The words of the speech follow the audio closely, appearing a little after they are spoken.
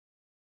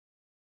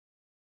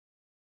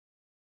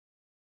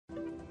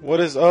What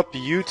is up,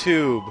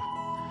 YouTube?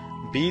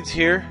 Beads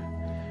here,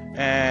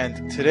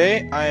 and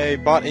today I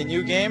bought a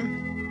new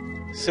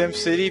game,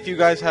 SimCity, if you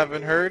guys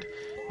haven't heard,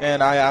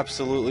 and I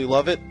absolutely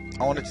love it.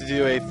 I wanted to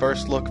do a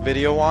first look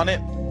video on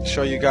it,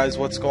 show you guys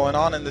what's going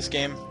on in this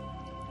game.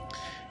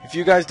 If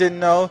you guys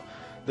didn't know,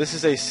 this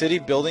is a city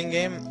building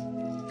game.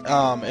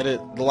 The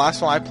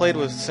last one I played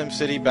was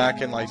SimCity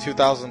back in like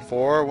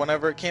 2004 or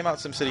whenever it came out,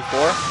 SimCity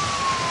 4,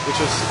 which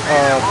was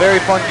a very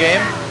fun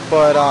game.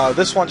 But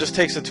this one just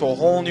takes it to a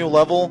whole new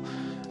level.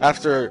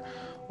 After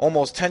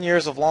almost 10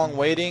 years of long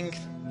waiting,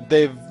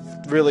 they've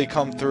really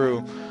come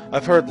through.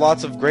 I've heard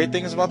lots of great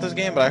things about this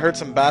game, but I heard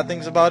some bad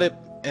things about it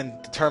in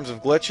terms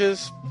of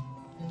glitches.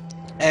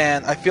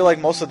 And I feel like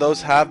most of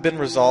those have been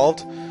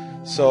resolved.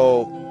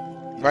 So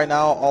right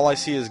now, all I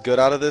see is good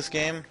out of this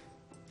game.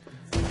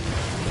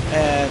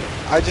 And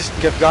I just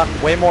have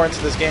gotten way more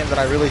into this game than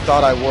I really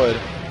thought I would.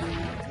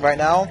 Right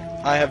now,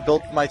 I have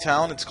built my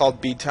town. It's called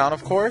Bead Town,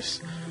 of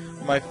course.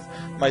 My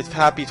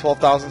happy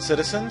 12,000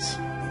 citizens.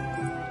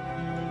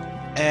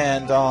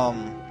 And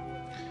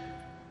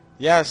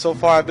yeah, so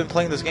far I've been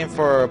playing this game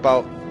for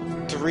about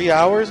 3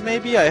 hours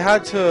maybe. I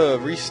had to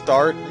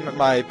restart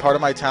my part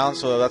of my town,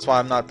 so that's why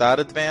I'm not that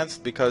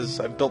advanced, because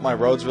I built my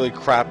roads really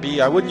crappy.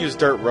 I wouldn't use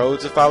dirt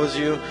roads if I was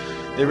you.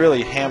 They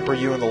really hamper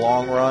you in the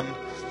long run.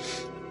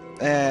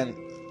 And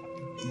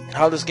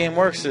how this game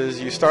works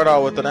is you start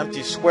out with an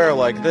empty square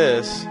like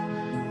this,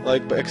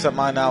 except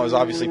mine now is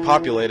obviously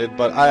populated,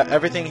 but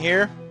everything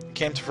here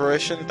came to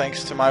fruition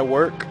thanks to my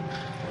work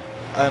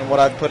and what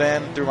I've put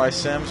in through my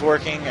Sims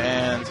working.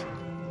 And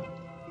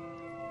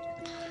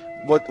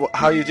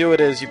how you do it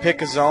is you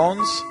pick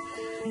zones,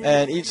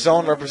 and each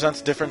zone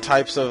represents different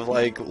types of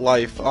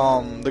life.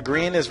 The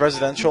green is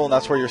residential, and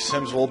that's where your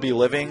Sims will be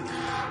living.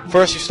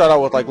 First, you start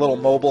out with little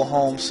mobile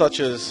homes,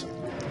 such as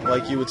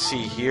you would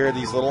see here,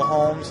 these little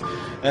homes.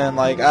 And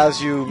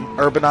as you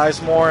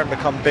urbanize more and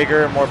become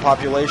bigger and more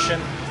population,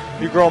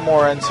 you grow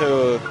more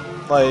into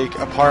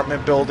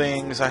apartment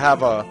buildings.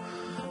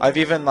 I've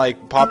even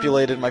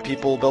populated my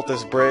people, built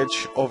this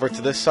bridge over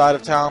to this side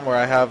of town where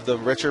I have the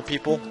richer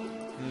people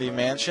in the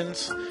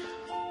mansions.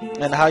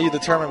 And how you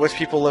determine which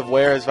people live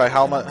where is by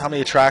how many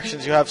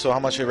attractions you have, so how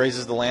much it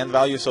raises the land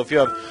value. So if you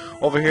have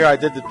over here, I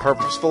did it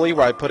purposefully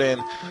where I put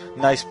in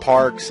nice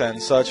parks and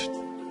such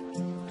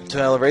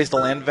to raise the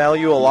land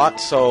value a lot,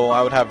 so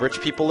I would have rich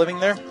people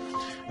living there.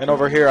 And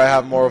over here I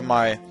have more of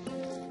my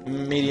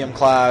medium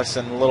class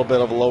and a little bit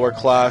of a lower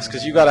class,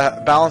 because you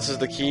gotta balance is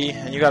the key,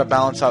 and you gotta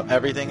balance out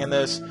everything in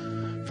this.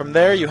 From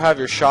there you have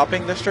your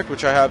shopping district,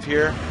 which I have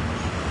here.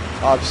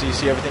 Obviously you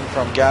see everything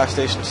from gas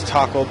stations,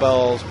 Taco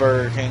Bells,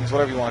 Burger Kings,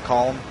 whatever you want to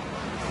call them.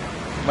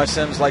 My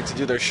Sims like to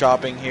do their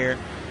shopping here,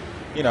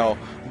 you know,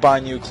 buy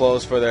new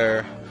clothes for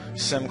their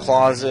Sim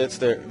closets,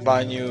 they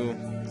buy new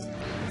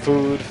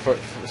food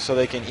so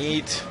they can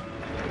eat.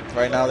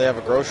 Right now they have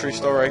a grocery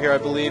store right here, I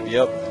believe.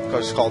 Yep,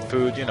 because it's called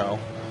food, you know.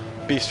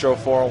 Bistro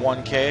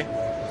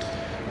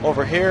 401k.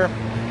 Over here,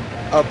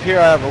 up here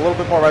I have a little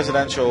bit more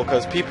residential,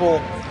 because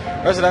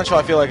residential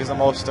I feel like is the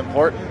most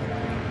important,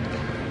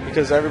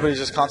 because everybody's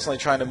just constantly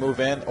trying to move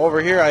in.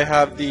 Over here I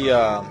have the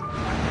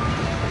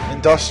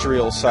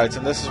industrial sites,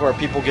 and this is where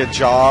people get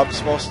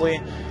jobs mostly.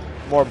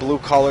 More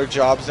blue-collar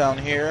jobs down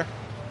here.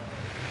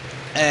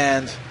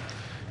 And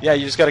yeah,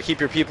 you just got to keep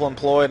your people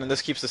employed, and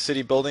this keeps the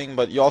city building,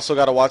 but you also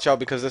got to watch out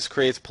because this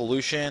creates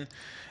pollution.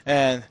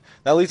 And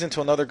that leads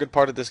into another good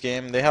part of this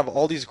game. They have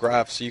all these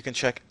graphs, so you can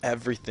check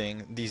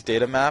everything, these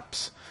data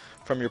maps,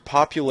 from your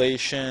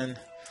population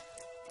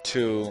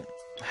to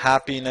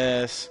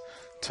happiness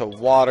to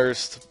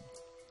waters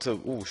to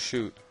oh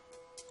shoot,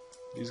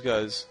 these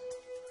guys,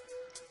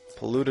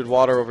 polluted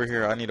water over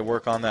here. I need to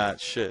work on that.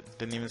 Shit,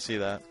 didn't even see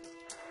that.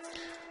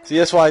 See,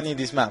 that's why I need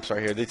these maps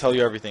right here. They tell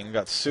you everything. You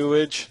got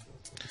sewage.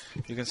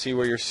 You can see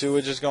where your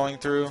sewage is going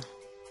through.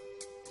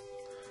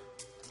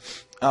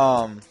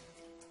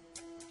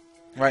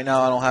 Right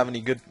now I don't have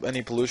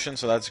any pollution,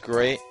 so that's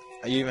great.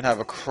 I even have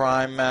a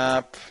crime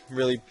map,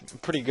 really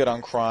pretty good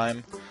on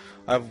crime.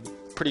 I have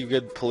pretty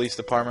good police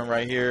department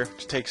right here,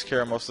 which takes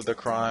care of most of the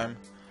crime.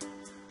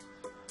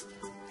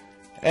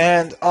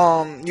 And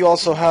you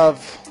also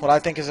have what I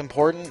think is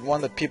important,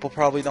 one that people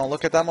probably don't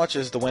look at that much,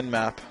 is the wind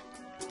map,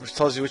 which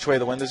tells you which way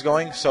the wind is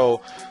going. So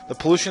the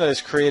pollution that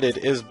is created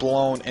is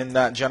blown in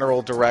that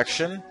general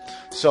direction.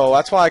 So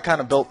that's why I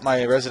kind of built my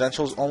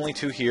residentials only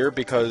to here,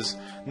 because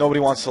nobody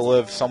wants to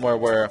live somewhere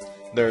where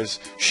there's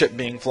shit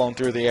being flown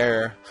through the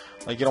air.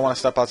 You don't want to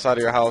step outside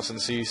of your house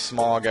and see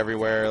smog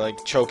everywhere,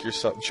 choke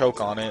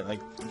on it.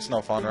 It's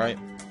no fun, right?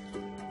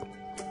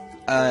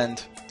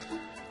 And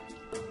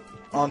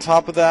on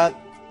top of that,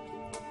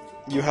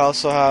 you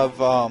also have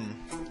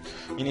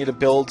you need to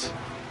build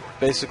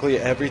basically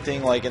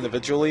everything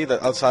individually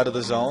that outside of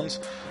the zones.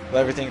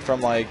 Everything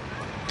from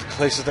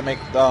places that make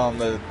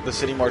the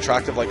city more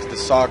attractive, like the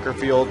soccer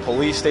field,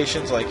 police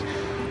stations.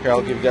 Here,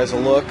 I'll give you guys a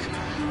look.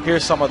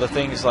 Here's some of the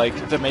things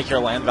to make your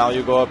land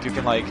value go up. You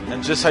can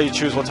and just how you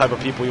choose what type of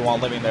people you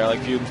want living there.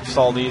 If you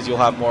install these, you'll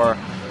have more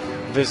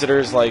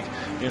visitors. Like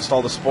you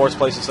install the sports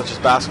places such as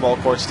basketball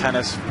courts,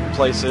 tennis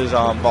places,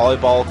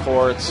 volleyball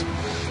courts,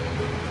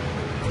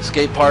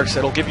 skate parks.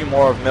 It'll give you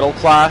more of middle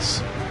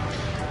class.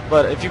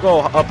 But if you go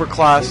upper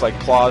class, like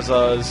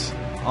plazas,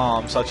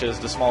 such as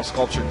the small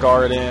sculptured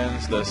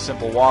gardens, the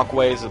simple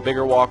walkways, the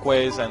bigger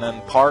walkways, and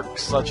then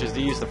parks such as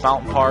these, the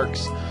fountain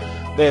parks,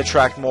 they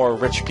attract more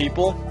rich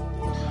people.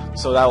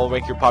 So that will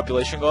make your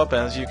population go up.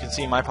 And as you can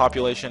see, my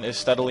population is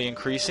steadily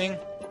increasing.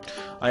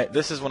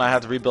 This is when I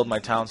had to rebuild my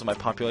town, so my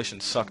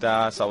population sucked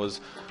ass. I was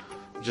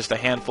just a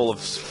handful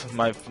of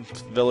my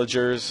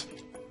villagers.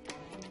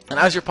 And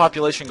as your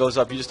population goes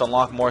up, you just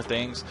unlock more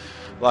things.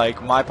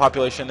 Like, my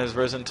population has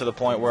risen to the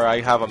point where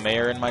I have a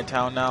mayor in my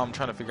town now. I'm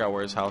trying to figure out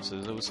where his house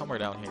is. It was somewhere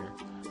down here.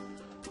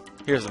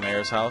 Here's the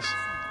mayor's house.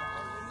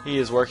 He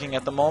is working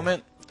at the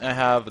moment. I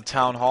have a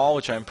town hall,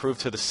 which I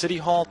improved to the city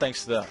hall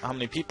thanks to how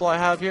many people I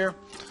have here.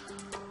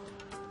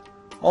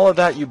 All of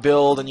that you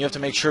build, and you have to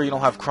make sure you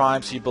don't have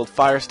crime. So you build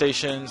fire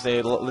stations.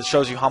 It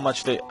shows you how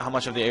much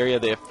of the area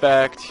they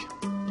affect.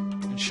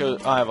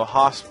 I have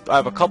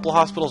a couple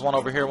hospitals, one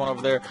over here, one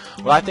over there.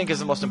 What I think is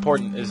the most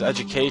important is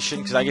education,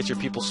 because that gets your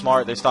people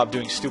smart. They stop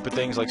doing stupid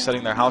things like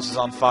setting their houses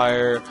on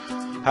fire.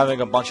 Having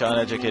a bunch of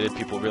uneducated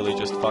people really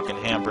just fucking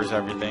hampers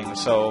everything.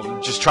 So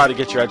just try to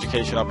get your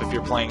education up if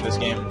you're playing this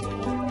game.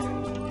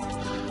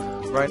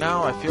 Right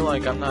now, I feel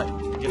like I'm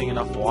not getting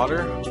enough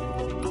water.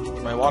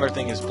 My water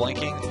thing is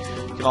blinking.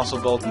 You can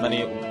also build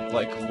many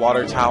like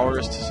water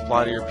towers to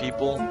supply to your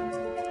people.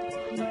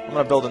 I'm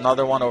gonna build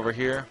another one over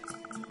here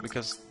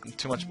because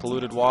too much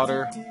polluted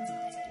water.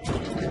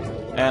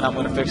 And I'm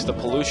gonna fix the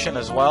pollution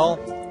as well.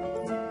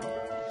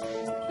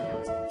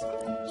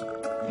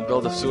 And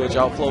build a sewage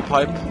outflow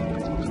pipe.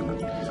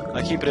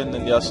 I keep it in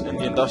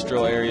the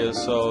industrial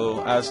areas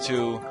so as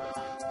to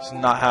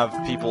not have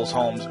people's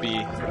homes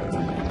be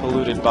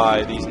polluted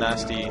by these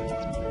nasty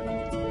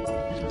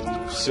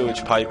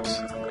sewage pipes,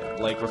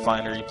 like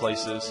refinery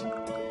places.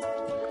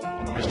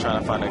 I'm just trying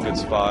to find a good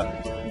spot.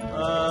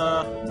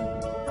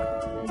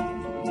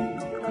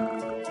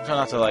 Try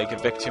not to like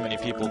evict too many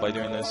people by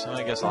doing this.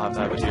 I guess I'll have to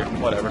have it here.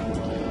 Whatever.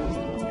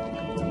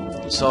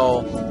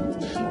 So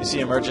you see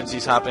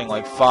emergencies happening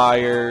like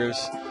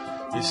fires.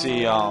 You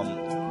see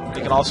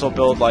you can also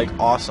build like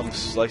awesome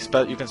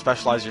you can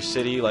specialize your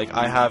city. Like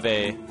I have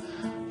a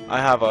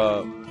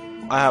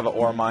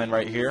ore mine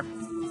right here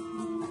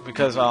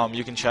because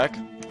you can check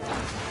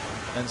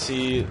and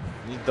see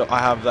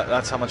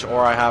that's how much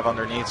ore I have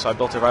underneath. So I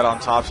built it right on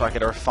top so I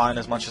could refine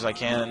as much as I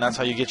can, and that's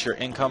how you get your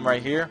income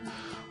right here,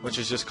 which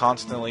is just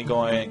constantly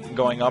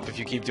going up if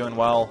you keep doing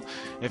well.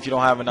 If you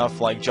don't have enough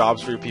like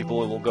jobs for your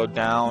people, it will go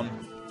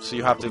down. So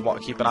you have to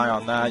keep an eye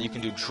on that. You can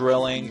do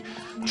drilling.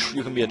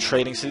 You can be a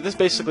trading city. This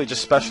basically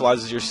just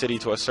specializes your city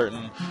to a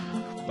certain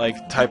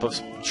like type of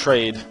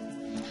trade.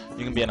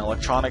 You can be an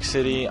electronic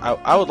city.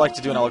 I would like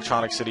to do an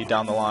electronic city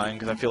down the line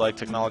because I feel like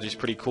technology is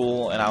pretty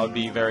cool, and I would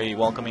be very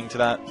welcoming to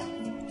that.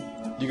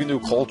 You can do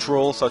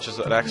cultural, such as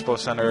an expo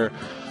center,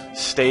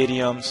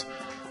 stadiums.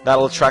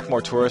 That'll attract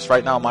more tourists.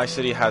 Right now, my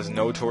city has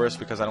no tourists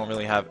because I don't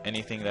really have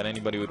anything that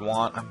anybody would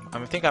want.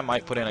 I think I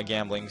might put in a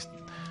gambling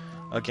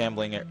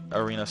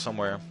arena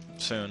somewhere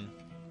soon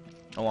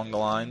along the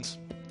lines.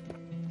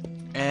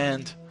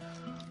 And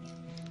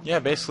yeah,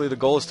 basically the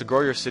goal is to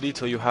grow your city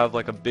till you have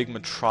like a big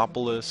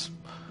metropolis,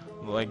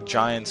 like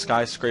giant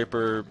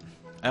skyscraper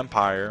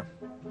empire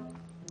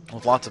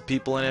with lots of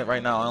people in it.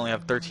 Right now I only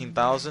have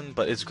 13,000,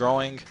 but it's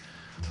growing.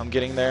 I'm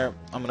getting there.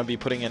 I'm going to be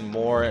putting in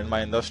more, and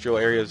my industrial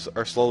areas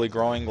are slowly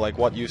growing. Like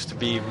what used to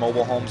be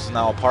mobile homes is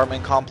now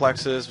apartment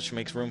complexes, which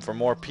makes room for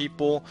more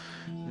people.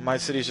 My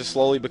city is just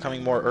slowly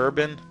becoming more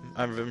urban.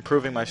 I'm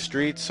improving my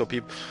streets so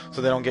they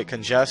don't get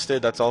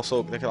congested. That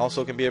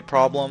can be a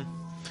problem.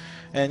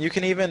 And you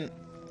can even,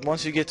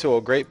 once you get to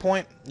a great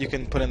point, you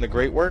can put in the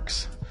great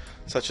works,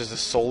 such as a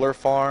solar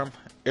farm,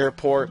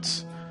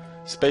 airports,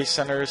 space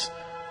centers,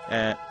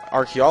 and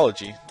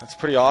archaeology. That's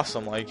pretty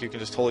awesome. Like you can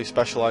just totally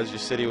specialize your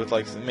city with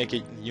like make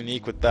it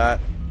unique with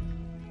that.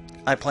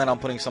 I plan on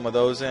putting some of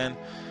those in.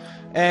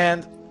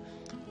 And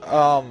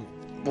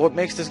what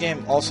makes this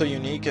game also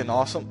unique and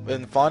awesome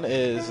and fun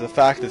is the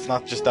fact it's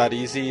not just that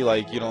easy.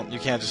 Like you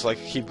can't just like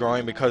keep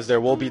growing, because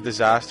there will be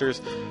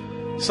disasters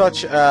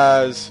such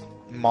as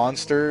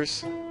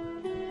monsters.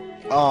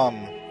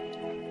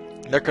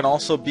 There can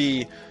also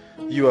be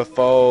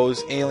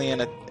UFOs,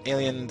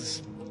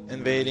 aliens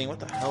invading. What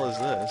the hell is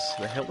this?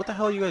 What the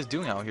hell are you guys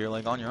doing out here,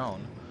 like on your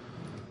own?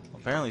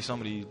 Apparently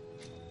somebody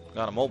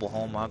got a mobile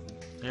home out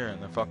here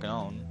and they're fucking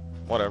own.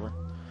 Whatever.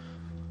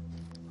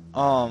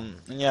 And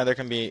yeah, there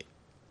can be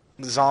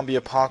zombie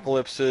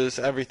apocalypses,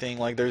 everything.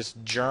 Like there's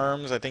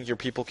germs. I think your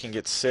people can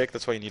get sick.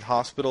 That's why you need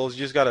hospitals.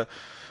 You just gotta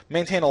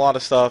maintain a lot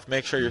of stuff.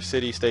 Make sure your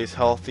city stays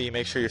healthy.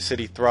 Make sure your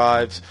city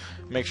thrives.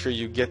 Make sure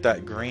you get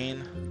that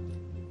green.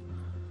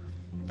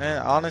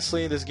 Man,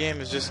 honestly, this game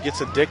just gets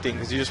addicting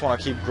because you just want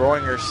to keep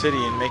growing your city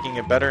and making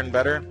it better and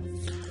better.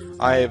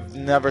 I've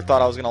never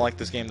thought I was going to like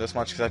this game this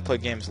much because I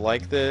played games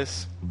like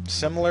this.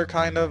 Similar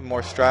kind of,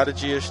 more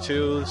strategy-ish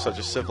too, such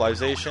as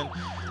Civilization.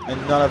 And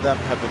none of them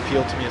have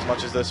appealed to me as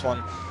much as this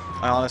one.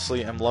 I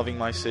honestly am loving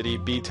my city.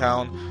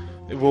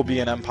 B-Town, it will be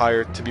an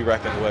empire to be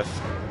reckoned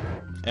with.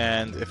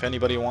 And if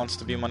anybody wants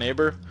to be my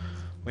neighbor,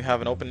 we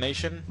have an open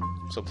nation,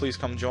 so please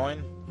come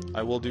join.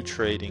 I will do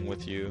trading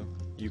with you.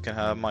 You can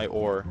have my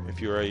ore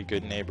if you are a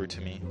good neighbor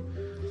to me.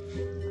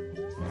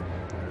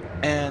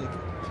 And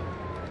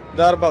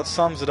that about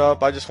sums it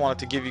up. I just wanted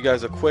to give you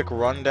guys a quick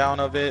rundown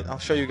of it. I'll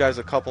show you guys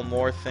a couple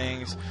more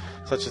things,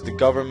 such as the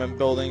government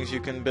buildings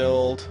you can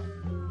build.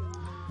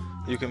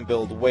 You can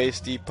build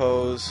waste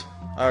depots.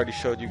 I already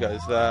showed you guys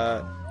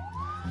that.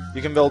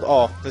 You can build,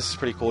 oh, this is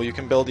pretty cool. You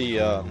can build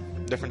the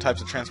different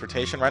types of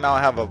transportation. Right now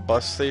I have a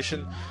bus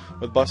station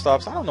with bus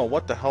stops. I don't know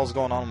what the hell's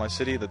going on in my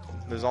city. That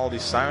there's all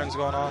these sirens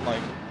going on.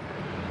 Like,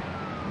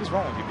 what is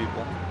wrong with you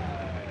people?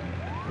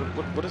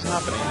 What is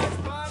happening?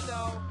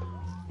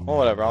 Well,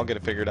 whatever. I'll get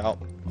it figured out.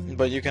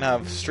 But you can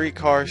have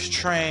streetcars,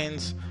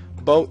 trains,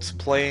 boats,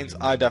 planes.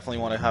 I definitely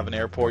want to have an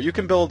airport. You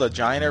can build a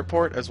giant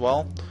airport as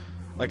well,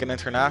 like an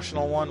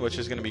international one, which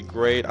is going to be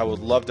great. I would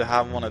love to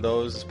have one of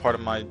those as part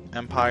of my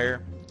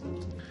empire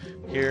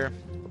here.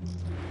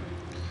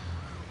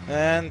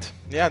 And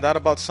yeah, that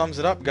about sums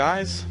it up,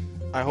 guys.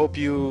 I hope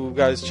you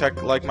guys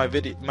like my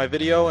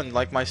video and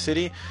like my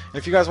city. And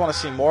if you guys want to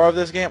see more of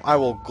this game, I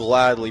will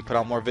gladly put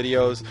out more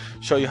videos,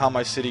 show you how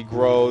my city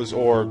grows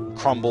or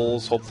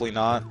crumbles. Hopefully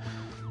not.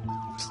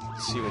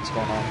 Let's see what's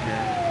going on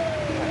here.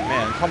 Oh,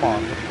 man, come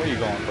on, where are you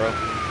going, bro?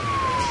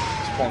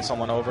 Just pulling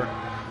someone over.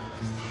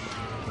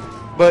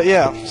 But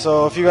yeah,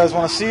 so if you guys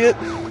want to see it,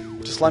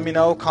 just let me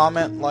know,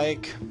 comment,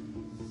 like,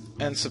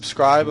 and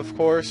subscribe, of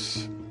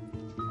course,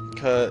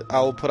 because I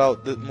will put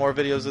out more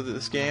videos of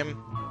this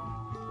game.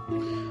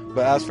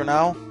 But as for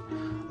now,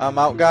 I'm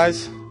out,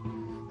 guys.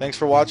 Thanks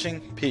for watching.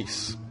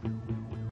 Peace.